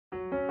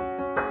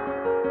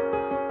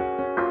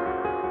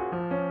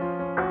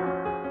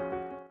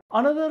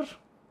Another,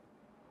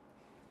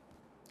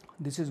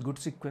 this is good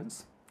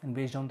sequence, and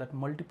based on that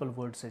multiple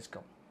words has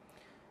come.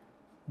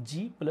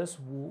 G plus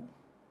O,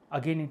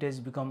 again it has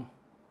become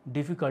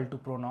difficult to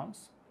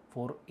pronounce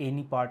for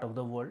any part of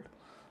the world.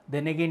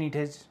 Then again it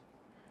has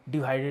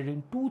divided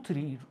in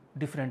 2-3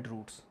 different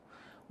roots.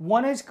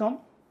 One has come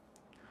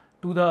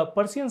to the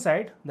Persian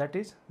side, that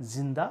is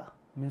Zinda,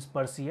 means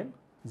Persian,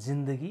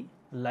 Zindagi,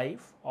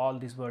 life, all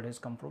this word has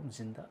come from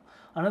Zinda.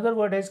 Another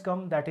word has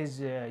come, that is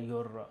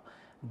your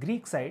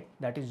Greek side,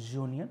 that is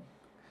Jonian.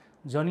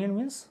 Jonian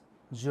means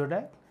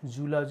Zodiac,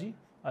 zoology,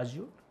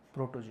 azure,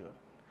 protozoan.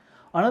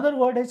 Another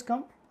word has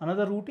come,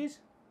 another root is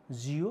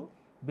geo.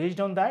 Based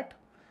on that,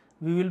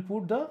 we will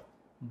put the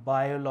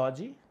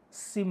biology,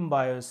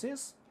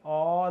 symbiosis,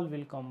 all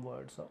will come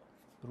words of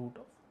root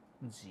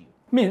of geo.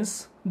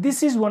 Means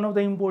this is one of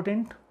the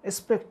important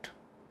aspect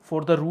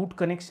for the root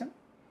connection.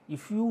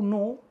 If you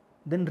know,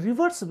 then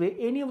reverse way,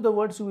 any of the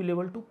words you will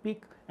able to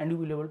pick and you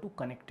will able to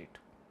connect it.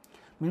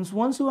 Means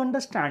once you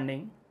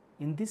understanding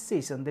in this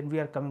session, then we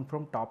are coming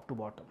from top to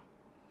bottom.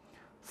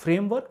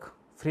 Framework,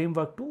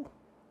 framework to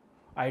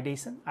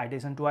ideation,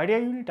 ideation to idea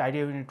unit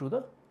to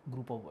the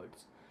group of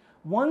words.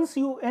 Once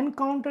you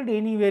encountered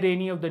anywhere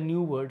any of the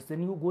new words,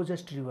 then you go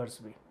just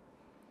reverse way.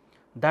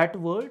 That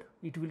word,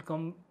 it will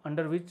come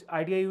under which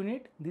idea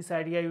unit, this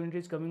idea unit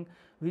is coming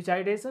which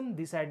ideation,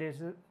 this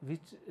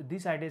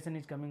ideation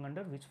is coming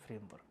under which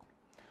framework.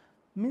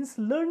 Means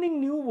learning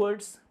new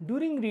words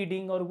during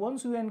reading or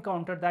once you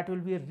encounter, that will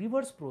be a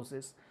reverse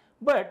process,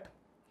 but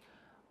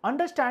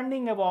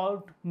understanding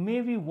about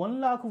maybe 1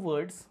 lakh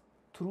words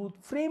through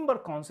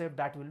framework concept,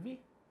 that will be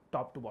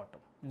top to bottom.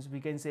 Means we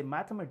can say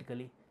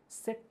mathematically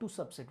set to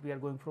subset, we are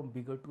going from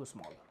bigger to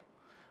smaller.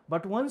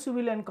 But once you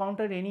will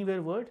encounter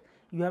anywhere word,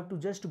 you have to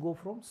just go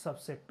from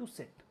subset to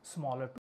set, smaller to